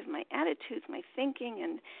perspective, my attitudes, my thinking,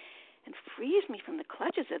 and frees me from the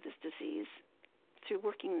clutches of this disease through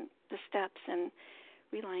working the steps and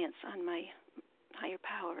reliance on my higher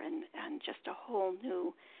power and just a whole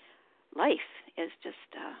new life is just,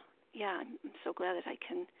 I'm so glad that I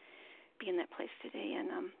can be in that place today.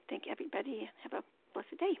 And thank everybody. Have a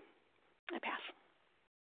blessed day. I pass.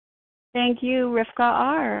 Thank you, Rivka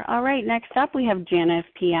R. All right, next up we have Janice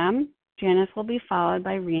P.M. Janice will be followed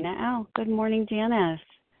by Rena L. Good morning, Janice.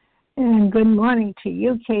 And good morning to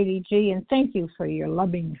you, Katie G., and thank you for your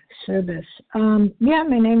loving service. My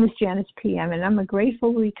name is Janice P.M., and I'm a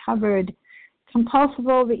grateful, recovered, compulsive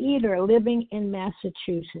overeater living in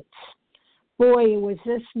Massachusetts. Boy, was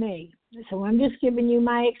this me. So I'm just giving you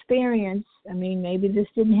my experience. Maybe this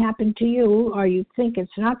didn't happen to you, or you think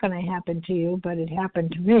it's not going to happen to you, but it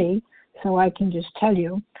happened to me, so I can just tell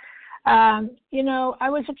you. I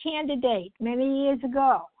was a candidate many years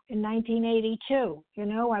ago in 1982.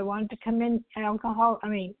 I wanted to come in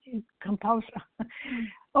compulsive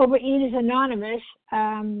Overeaters Anonymous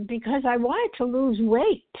because I wanted to lose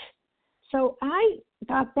weight. So I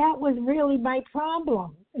thought that was really my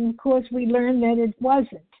problem. And of course, we learned that it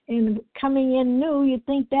wasn't. And coming in new, you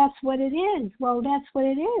think that's what it is. Well, that's what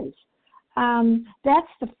it is.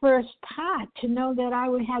 That's the first part, to know that I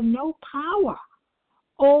would have no power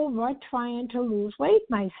over trying to lose weight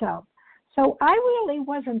myself. So I really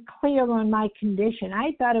wasn't clear on my condition.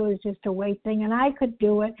 I thought it was just a weight thing and I could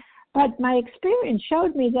do it. But my experience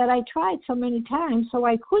showed me that I tried so many times, so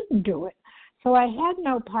I couldn't do it. So I had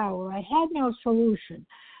no power. I had no solution.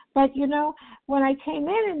 But, when I came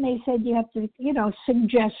in and they said you have to,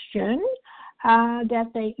 suggestion,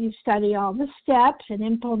 that you study all the steps and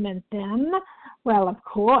implement them. Well, of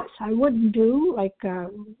course, I wouldn't do, like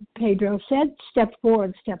Pedro said, step 4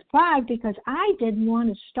 and step 5, because I didn't want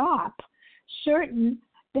to stop certain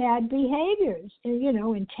bad behaviors,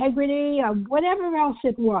 integrity or whatever else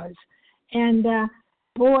it was. And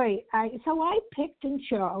so I picked and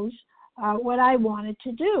chose what I wanted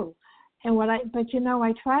to do. And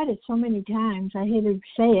I tried it so many times, I hate to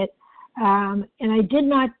say it, and I did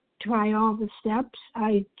not try all the steps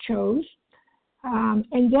I chose.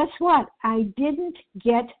 And guess what? I didn't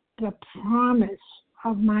get the promise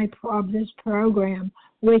of this program,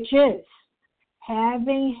 which is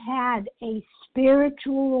having had a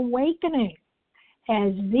spiritual awakening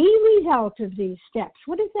as the result of these steps.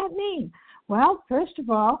 What does that mean? Well, first of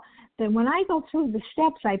all, then when I go through the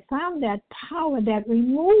steps, I found that power that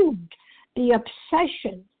removed the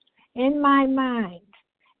obsession in my mind,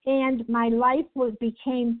 and my life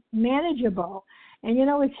became manageable. And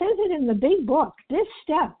it says it in the big book. This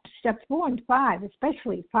step 4 and 5,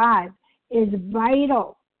 especially 5, is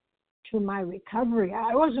vital to my recovery.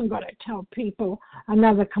 I wasn't going to tell people,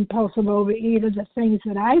 another compulsive overeater, the things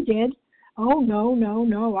that I did. Oh, no.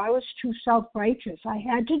 I was too self-righteous. I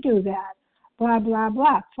had to do that. Blah, blah,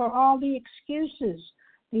 blah. For all the excuses,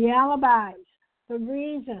 the alibis, the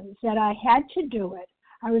reasons that I had to do it.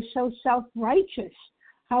 I was so self-righteous.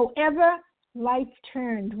 However, life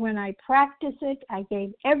turned when I practiced it. I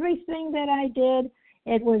gave everything that I did.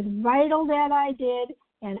 It was vital that I did,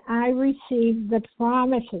 and I received the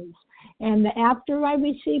promises. And after I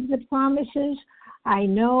received the promises, I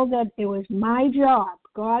know that it was my job,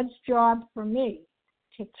 God's job for me,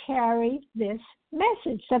 to carry this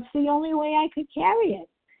message. That's the only way I could carry it,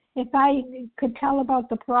 if I could tell about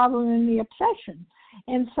the problem and the obsession.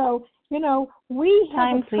 And so, we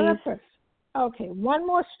have a purpose. Okay, one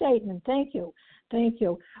more statement. Thank you.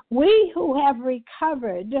 We who have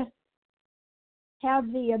recovered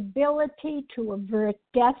have the ability to avert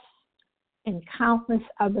death in countless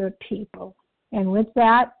other people. And with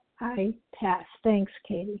that, I pass. Thanks,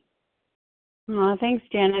 Katie. Thanks,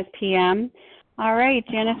 Janice PM. All right,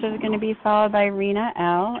 Janice is going to be followed by Rena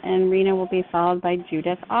L., and Rena will be followed by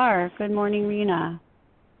Judith R. Good morning, Rena.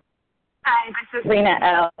 Hi, this is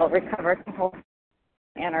Rena L., recovered compulsive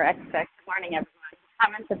anorexic. Good morning, everyone.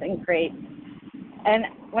 Comments have been great. And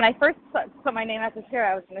when I first put my name as a share,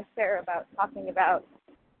 I was going to share about talking about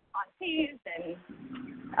sponsees and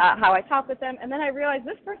how I talk with them. And then I realized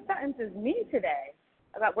this first sentence is me today,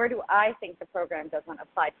 about where do I think the program doesn't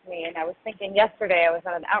apply to me. And I was thinking yesterday, I was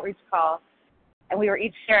on an outreach call, and we were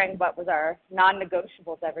each sharing what was our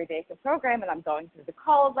non-negotiables every day for the program, and I'm going through the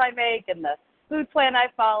calls I make and the food plan I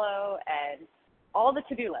follow and all the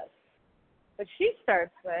to-do lists. But she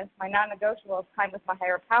starts with my non-negotiable time with my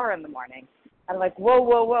higher power in the morning. I'm like,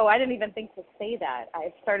 whoa, I didn't even think to say that.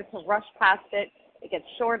 I started to rush past it. It gets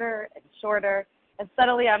shorter and shorter, and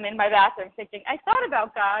suddenly I'm in my bathroom thinking, I thought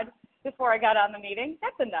about God before I got on the meeting.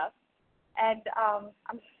 That's enough. And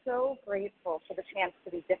I'm so grateful for the chance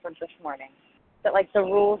to be different this morning, that like the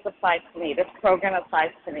rules apply to me. This program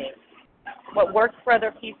applies to me. What works for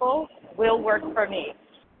other people will work for me.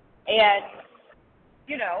 And,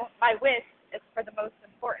 my wish is for the most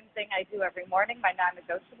important thing I do every morning, my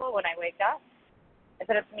non-negotiable when I wake up, is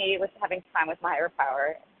that it's me with having time with my higher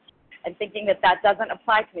power and thinking that doesn't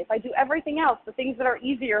apply to me. If I do everything else, the things that are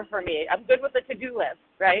easier for me, I'm good with the to-do list,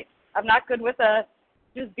 right? I'm not good with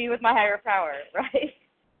just be with my higher power, right?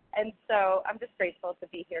 And so I'm just grateful to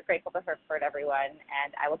be here, grateful to for everyone,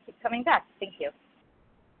 and I will keep coming back. Thank you.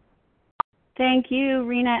 Thank you,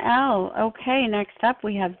 Rena L. Okay, next up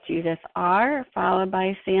we have Judith R., followed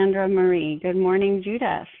by Sandra Marie. Good morning,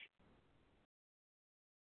 Judith.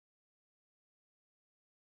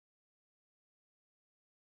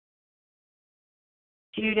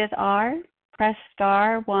 Judith R., press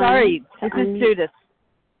star 1. Sorry, this is Judith.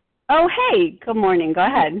 Oh, hey, good morning. Go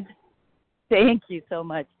ahead. Thank you so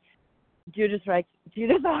much. Judith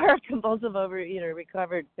R., compulsive overeater,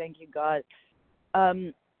 recovered. Thank you, God.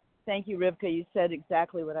 Thank you, Rivka. You said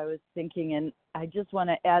exactly what I was thinking, and I just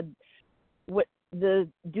want to add what the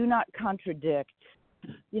do not contradict.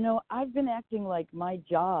 I've been acting like my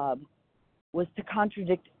job was to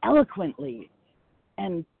contradict eloquently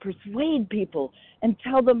and persuade people and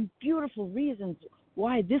tell them beautiful reasons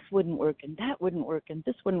why this wouldn't work and that wouldn't work and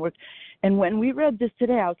this wouldn't work. And when we read this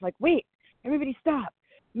today, I was like, wait, everybody stop.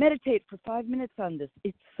 Meditate for 5 minutes on this.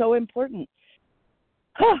 It's so important.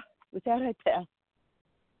 With that, I pass.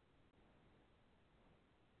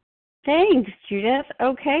 Thanks, Judith.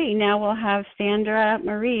 Okay, now we'll have Sandra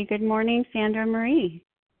Marie. Good morning, Sandra Marie.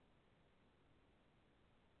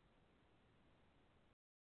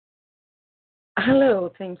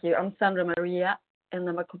 Hello, thank you. I'm Sandra Maria, and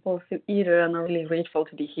I'm a compulsive eater, and I'm really grateful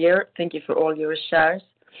to be here. Thank you for all your shares.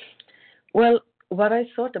 Well, what I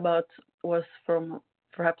thought about was from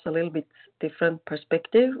perhaps a little bit different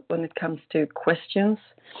perspective when it comes to questions.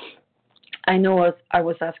 I know I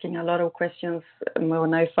was asking a lot of questions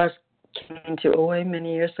when I first came into OA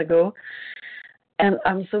many years ago, and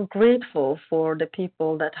I'm so grateful for the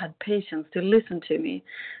people that had patience to listen to me,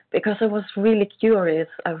 because I was really curious.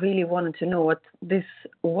 I really wanted to know what this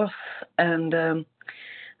was, and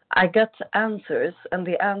I got answers, and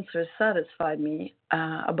the answers satisfied me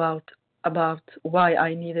about why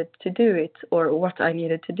I needed to do it or what I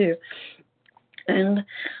needed to do. And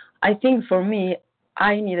I think for me,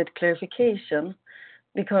 I needed clarification,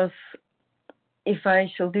 because if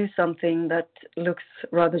I shall do something that looks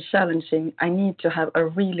rather challenging, I need to have a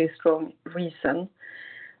really strong reason.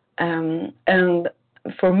 And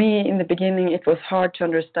for me, in the beginning, it was hard to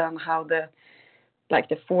understand how the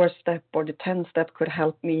 4-step or the 10-step could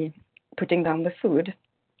help me putting down the food.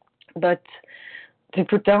 But to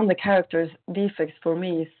put down the character's defects for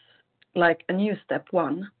me is like a new step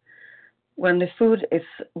 1. When the food is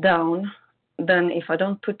down, then if I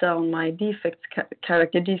don't put down my defects,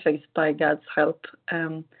 character defects by God's help,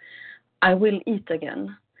 I will eat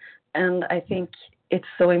again. And I think it's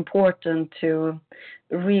so important to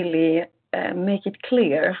really make it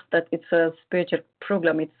clear that it's a spiritual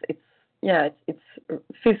problem. It's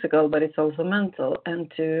physical, but it's also mental,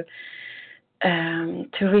 and to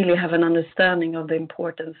really have an understanding of the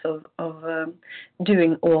importance of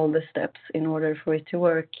doing all the steps in order for it to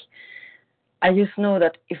work. I just know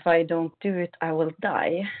that if I don't do it, I will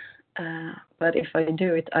die. But if I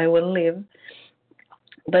do it, I will live.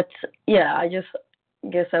 But yeah, I just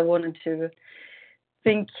guess I wanted to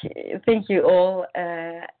thank you all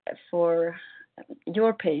for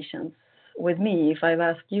your patience with me if I've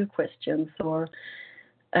asked you questions or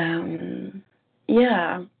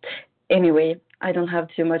Anyway, I don't have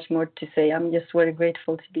too much more to say. I'm just very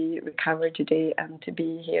grateful to be recovered today and to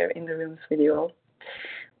be here in the rooms with you all.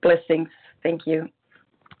 Blessings. Thank you.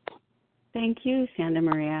 Thank you, Sandra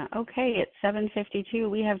Maria. Okay, it's 7:52.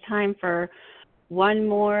 We have time for one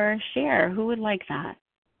more share. Who would like that?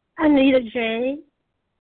 Anita J.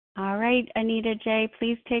 All right, Anita J.,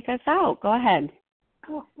 please take us out. Go ahead.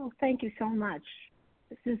 Oh, well, thank you so much.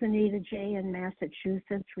 This is Anita J. in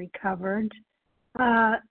Massachusetts, recovered.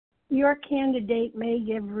 Your candidate may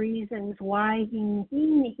give reasons why he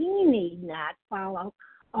need not follow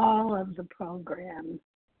all of the program.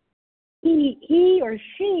 He or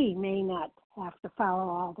she may not have to follow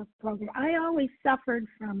all the program. I always suffered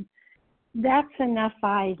from that's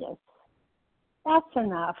enough-itis. That's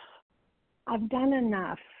enough. I've done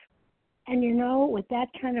enough. And you know, with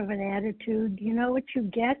that kind of an attitude, you know what you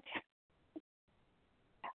get?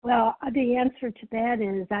 Well, the answer to that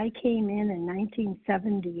is I came in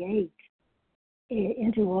 1978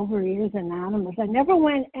 into Overeaters Anonymous. I never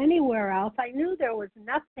went anywhere else. I knew there was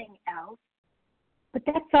nothing else, but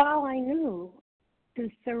that's all I knew, to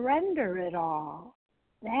surrender it all.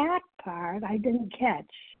 That part I didn't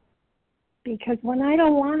catch, because when I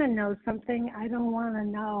don't want to know something, I don't want to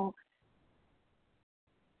know.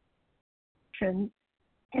 And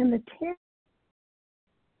the terror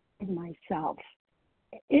in myself.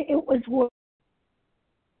 It was worse.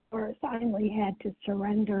 I finally had to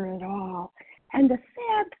surrender it all. And the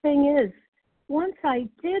sad thing is, once I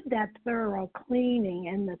did that thorough cleaning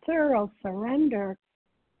and the thorough surrender,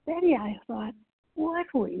 then I thought, what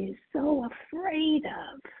were you so afraid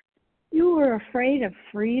of? You were afraid of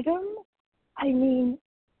freedom? I mean,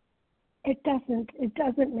 it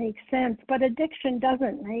doesn't make sense, but addiction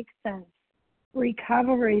doesn't make sense.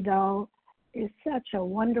 Recovery, though, is such a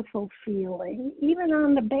wonderful feeling. Even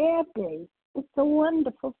on the bad days, it's a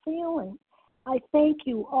wonderful feeling. I thank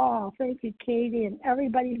you all. Thank you, Katie, and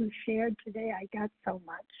everybody who shared today. I got so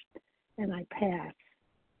much, and I pass.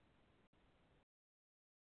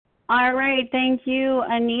 All right. Thank you,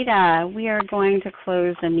 Anita. We are going to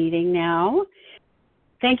close the meeting now.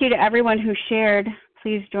 Thank you to everyone who shared.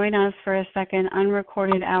 Please join us for a second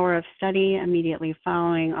unrecorded hour of study immediately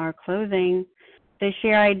following our closing. The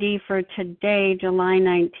share ID for today, July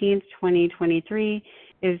 19th, 2023,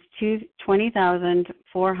 is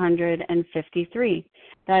 20,453.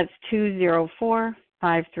 That's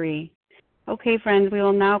 20453. Okay, friends, we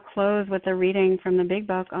will now close with a reading from the Big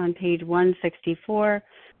Book on page 164,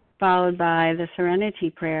 followed by the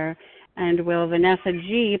Serenity Prayer. And will Vanessa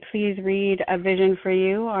G. please read A Vision for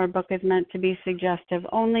You? Our book is meant to be suggestive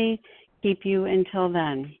only. Keep you until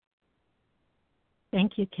then.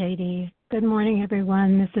 Thank you, Katie. Good morning,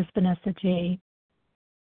 everyone. This is Vanessa G.,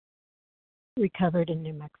 recovered in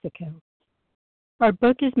New Mexico. Our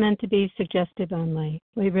book is meant to be suggestive only.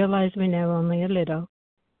 We realize we know only a little.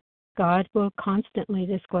 God will constantly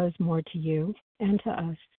disclose more to you and to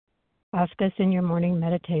us. Ask us in your morning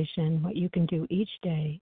meditation what you can do each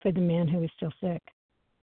day for the man who is still sick.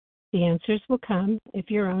 The answers will come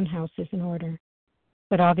if your own house is in order.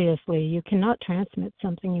 But obviously, you cannot transmit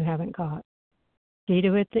something you haven't got. See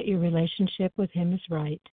to it that your relationship with him is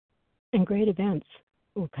right, and great events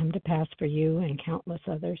will come to pass for you and countless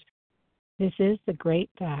others. This is the great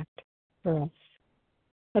fact for us.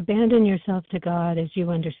 Abandon yourself to God as you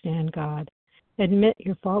understand God. Admit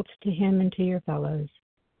your faults to him and to your fellows.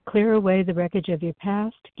 Clear away the wreckage of your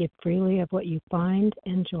past. Give freely of what you find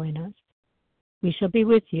and join us. We shall be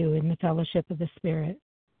with you in the fellowship of the Spirit,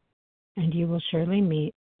 and you will surely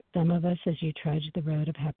meet some of us as you trudge the road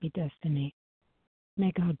of happy destiny.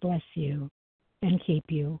 May God bless you and keep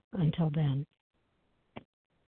you until then.